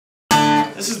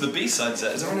This is the B-side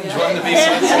set. Is everyone enjoying the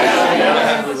B-side set?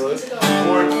 Yeah.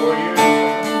 4 years.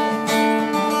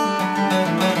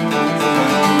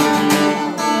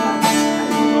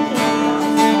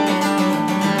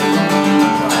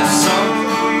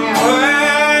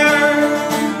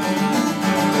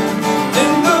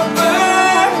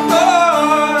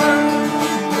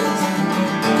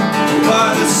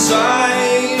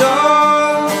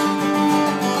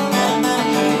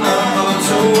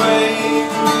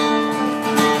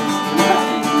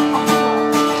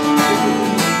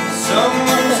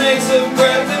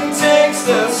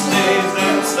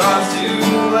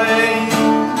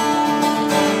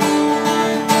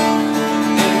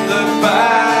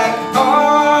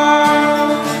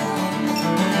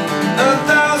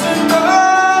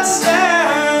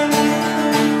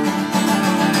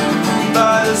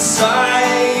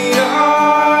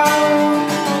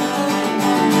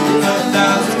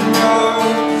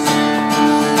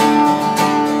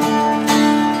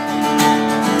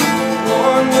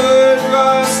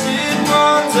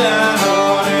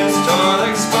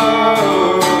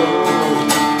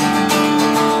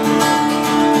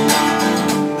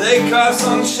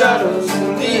 Some shadows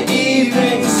in the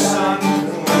evening sun.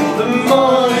 When the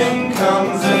morning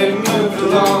comes, they move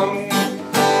along.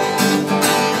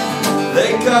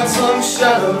 They cast some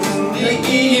shadows in the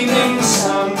evening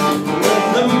sun. When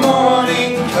the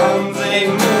morning comes, they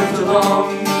moved along.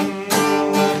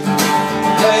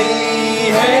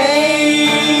 Hey, hey,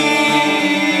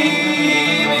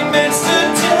 Mr.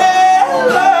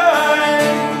 Daylight,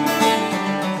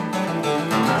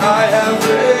 I have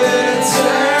written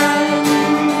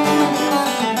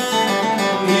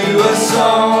a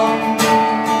song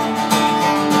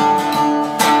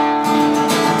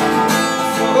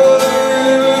for the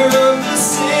river of the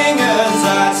singers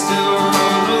I still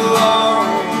roll along.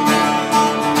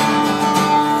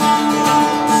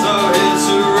 So here's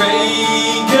to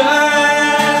Reagan,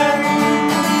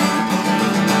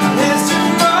 here's to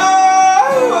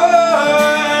Rowan,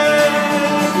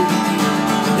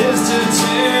 here's to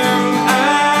Tim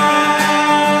and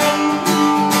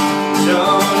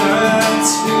Jonah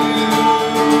too.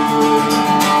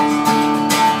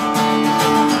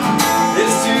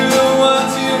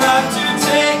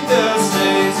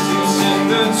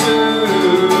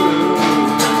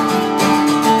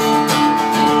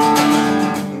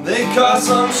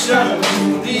 Some shadows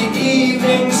in the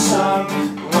evening sun.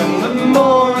 When the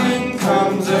morning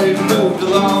comes, they've moved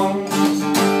along.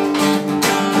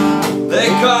 They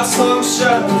cast some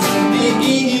shadows in the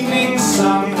evening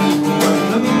sun. When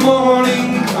the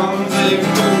morning comes, they've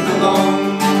moved along.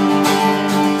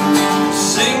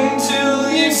 Sing till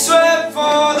you sweat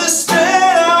for the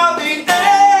spit of the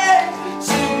air.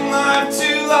 Sing like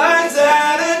 2 lines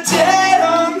at a dead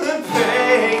on the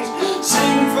page.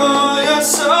 Sing for your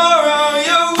sorrow.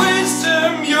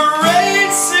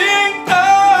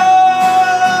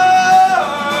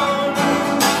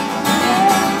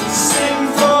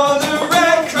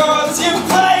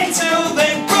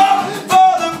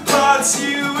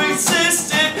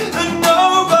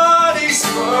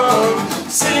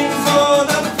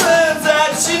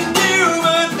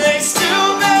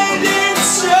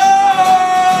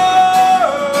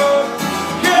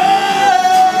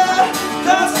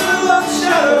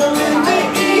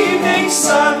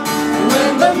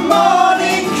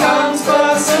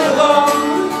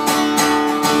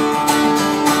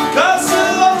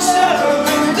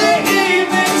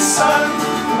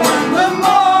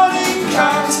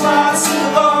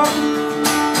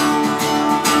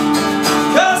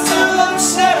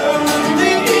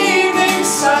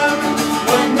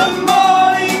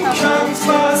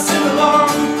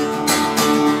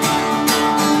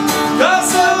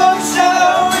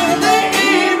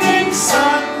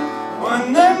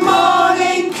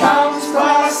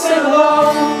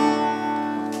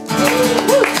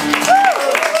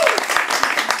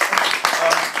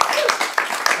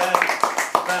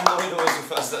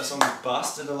 That song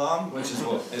Bastard Alarm, which is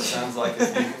what it sounds like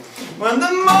if you... When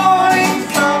the morning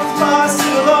comes,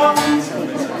 bastard alarm.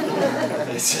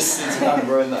 It's kind of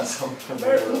ruined that song for me a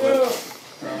little bit.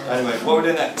 Anyway, what we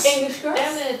do next? English girls.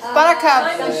 Buttercup.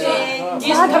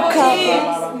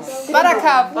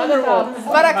 Buttercup.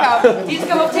 Buttercup. These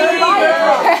come up to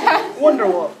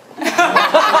Wonderwall.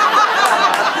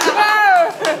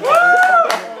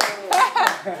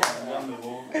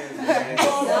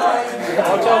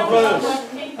 Motel Blues.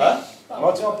 Huh?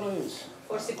 Motel Blues.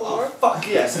 For support. Fuck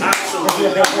yes,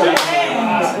 absolutely.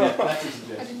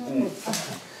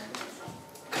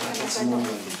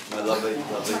 My lovely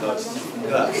notes.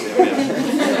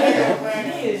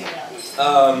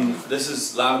 This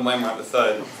is Loudon Wainwright III,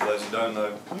 for those who don't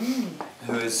know.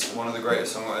 who is one of the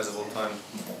greatest songwriters of all time.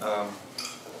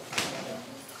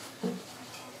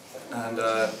 And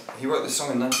he wrote this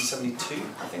song in 1972,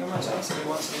 I think I might say,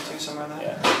 71, 72, somewhere in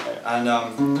there. And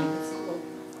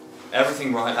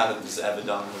everything Ryan Adams has ever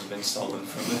done has been stolen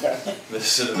from this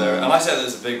sort of era. And I say that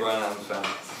as a big Ryan Adams fan,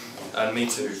 and me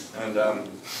too. And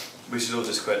we should all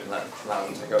just quit and let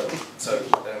Loudon take over. So,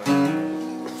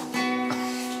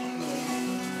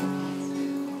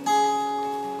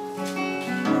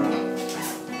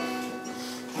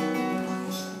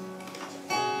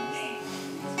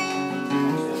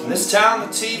 in this town the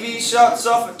TV shuts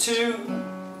off at 2.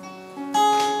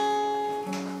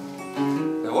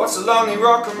 Now what's a lonely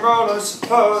rock and roller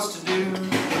supposed to do?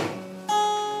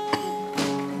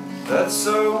 Bed's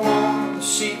so warm, the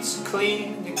sheets are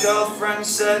clean. Your girlfriend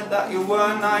said that you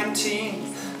were 19,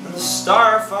 and the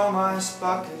styrofoam ice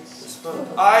bucket is full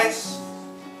of ice.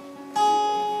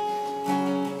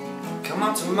 Come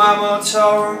up to my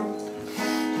motel room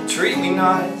and treat me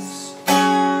nice.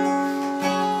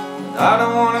 I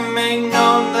don't want to make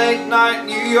no late night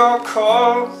New York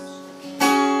calls.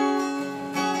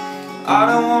 I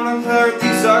don't want to hurt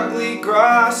these ugly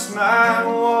grass mat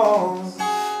walls.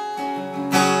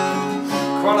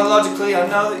 Chronologically I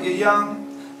know that you're young,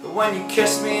 but when you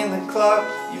kissed me in the club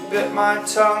you bit my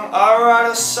tongue. I'll write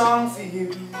a song for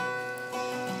you,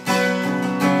 and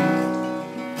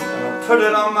I'll put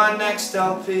it on my next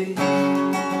LP.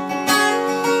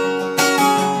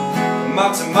 Come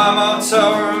up to my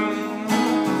motel room,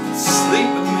 sleep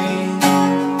with me.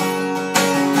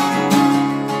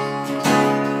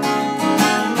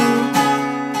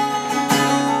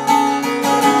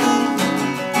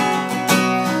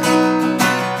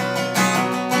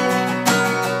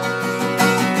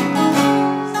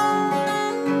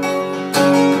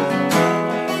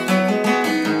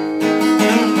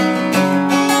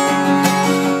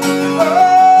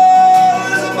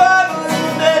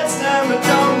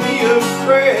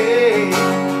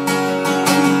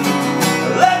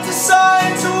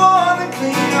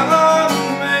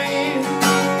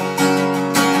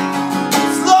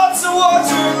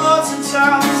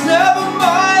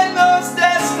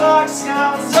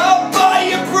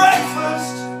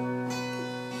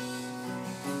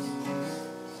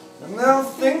 And they'll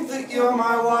think that you're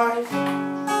my wife.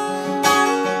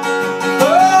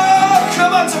 Oh,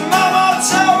 come on to my